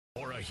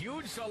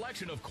huge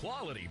selection of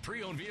quality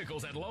pre-owned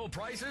vehicles at low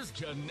prices,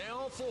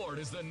 Jannell Ford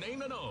is the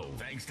name to know.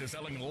 Thanks to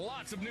selling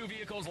lots of new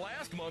vehicles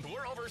last month,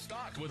 we're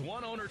overstocked with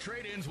one-owner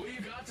trade-ins.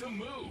 We've got to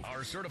move.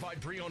 Our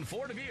certified pre-owned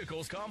Ford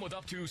vehicles come with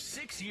up to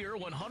 6-year,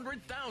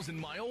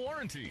 100,000-mile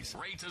warranties.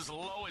 Rates as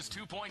low as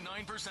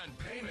 2.9%.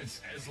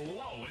 Payments as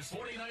low as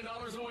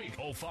 $49 a week.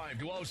 05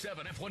 to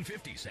 07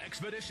 F-150s,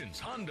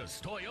 Expeditions,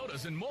 Hondas,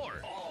 Toyotas, and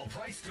more. All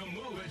priced to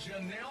move at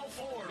Jannell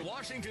Ford,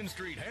 Washington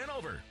Street,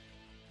 Hanover.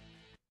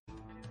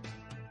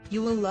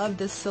 You will love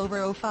this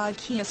silver 05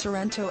 Kia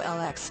Sorento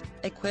LX,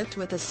 equipped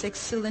with a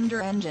 6-cylinder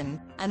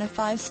engine and a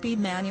 5-speed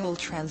manual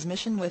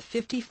transmission with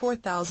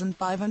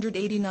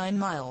 54,589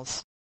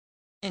 miles.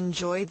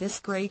 Enjoy this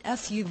great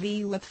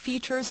SUV with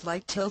features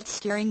like tilt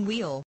steering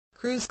wheel,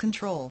 cruise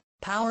control,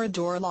 power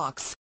door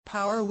locks,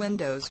 power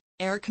windows,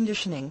 air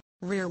conditioning,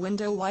 rear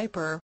window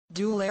wiper,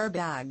 dual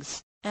airbags,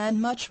 and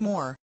much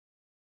more.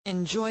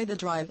 Enjoy the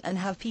drive and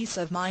have peace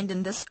of mind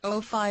in this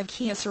 05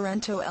 Kia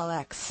Sorento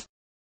LX.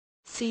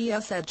 See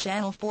us at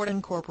Jannell Ford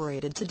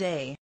Incorporated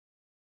today.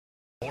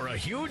 For a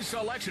huge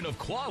selection of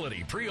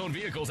quality pre-owned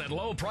vehicles at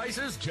low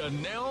prices,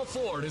 Jannell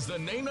Ford is the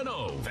name to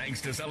know. Thanks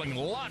to selling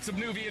lots of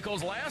new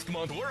vehicles last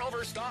month, we're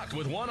overstocked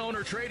with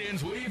one-owner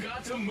trade-ins. We've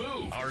got to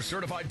move. Our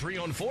certified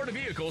pre-owned Ford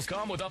vehicles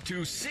come with up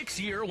to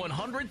 6-year,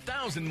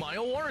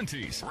 100,000-mile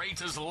warranties.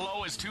 Rates as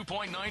low as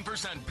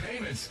 2.9%.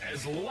 Payments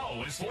as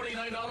low as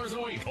 $49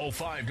 a week.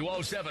 05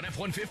 to 07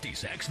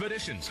 F-150s,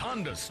 Expeditions,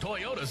 Hondas,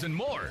 Toyotas, and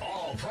more.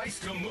 All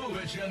priced to move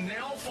at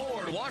Jannell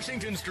Ford,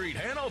 Washington Street,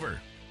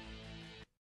 Hanover.